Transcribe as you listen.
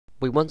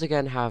we once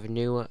again have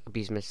new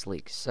BEEMAS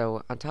leaks.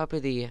 So on top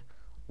of the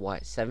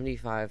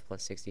 75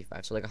 plus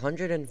 65, so like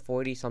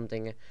 140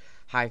 something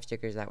hive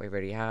stickers that we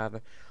already have,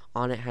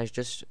 on it has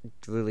just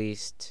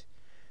released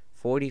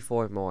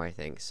 44 more, I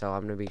think. So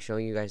I'm gonna be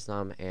showing you guys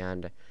them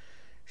and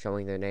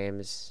showing their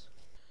names.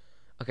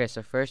 Okay,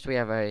 so first we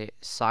have a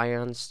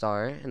cyan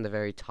star in the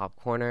very top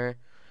corner.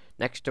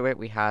 Next to it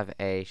we have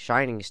a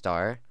shining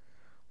star.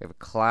 We have a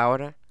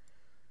cloud,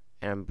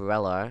 an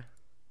umbrella,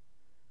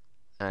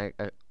 a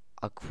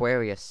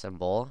Aquarius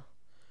symbol.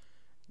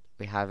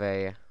 We have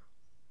a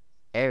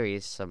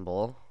Aries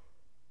symbol,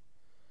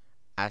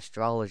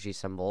 astrology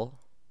symbol,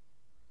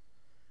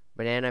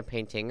 banana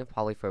painting,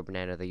 probably for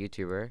Banana the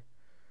YouTuber,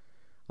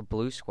 a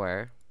blue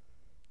square,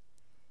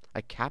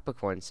 a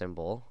Capricorn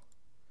symbol,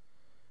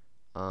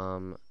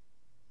 a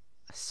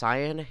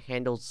cyan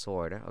handled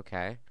sword,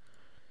 okay,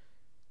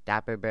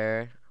 dapper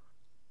bear,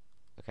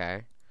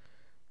 okay,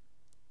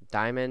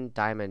 diamond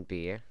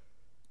bee,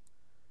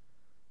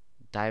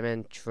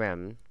 diamond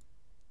trim,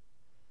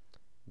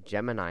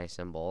 Gemini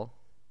symbol.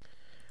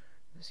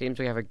 Seems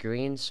we have a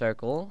green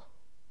circle,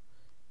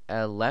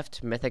 a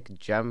left mythic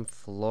gem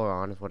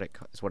floron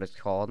is what it's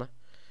called,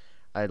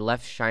 a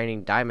left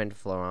shining diamond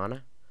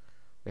floron.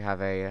 We have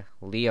a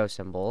Leo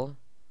symbol,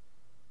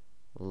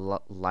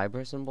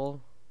 Libra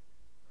symbol.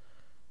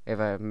 We have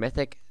a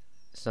mythic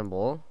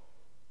symbol,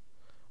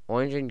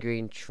 orange and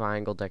green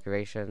triangle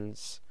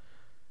decorations,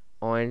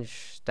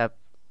 orange step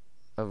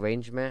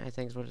arrangement, I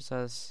think is what it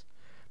says,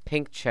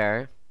 pink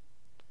chair,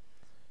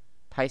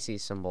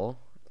 Pisces symbol,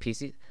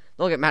 Pisces.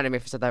 Don't get mad at me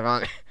if I said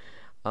that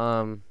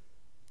wrong.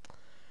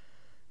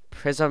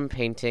 Prism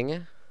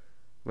painting,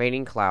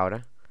 raining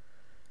cloud,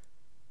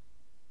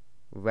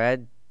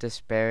 red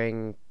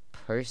despairing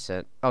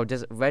person. Oh,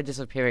 red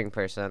disappearing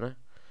person,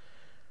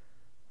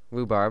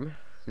 rhubarb.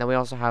 Then we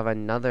also have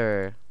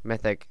another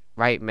mythic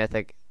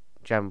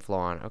gem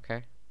floron.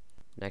 Okay.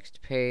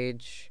 Next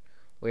page,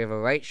 we have a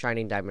right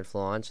shining diamond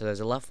floron. So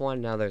there's a left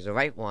one, now there's a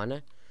right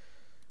one.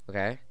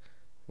 Okay.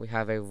 We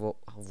have a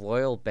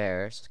royal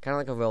bear. So it's kind of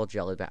like a royal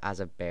jelly, but as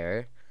a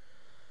bear.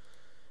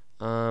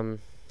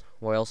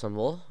 Royal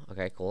symbol.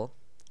 Okay, cool.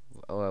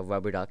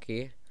 Rubber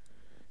ducky.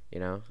 You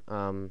know.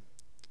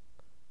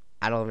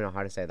 I don't even know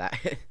how to say that.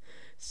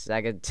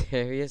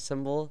 Sagittarius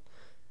symbol.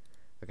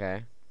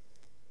 Okay.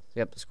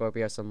 Yep,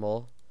 Scorpio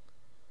symbol.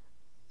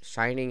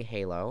 Shining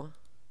halo.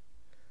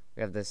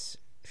 We have this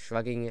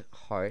shrugging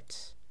heart.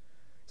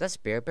 Is that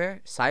spirit bear?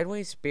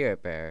 Sideways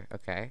spirit bear.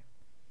 Okay.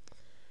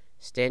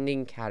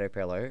 Standing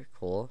caterpillar.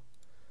 Cool.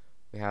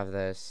 We have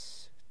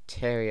this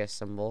terrier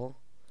symbol.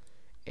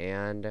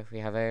 And we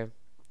have a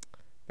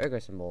burger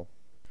symbol.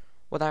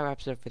 Well, that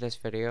wraps it up for this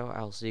video.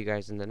 I'll see you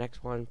guys in the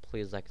next one.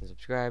 Please like and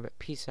subscribe.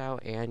 Peace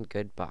out and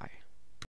goodbye.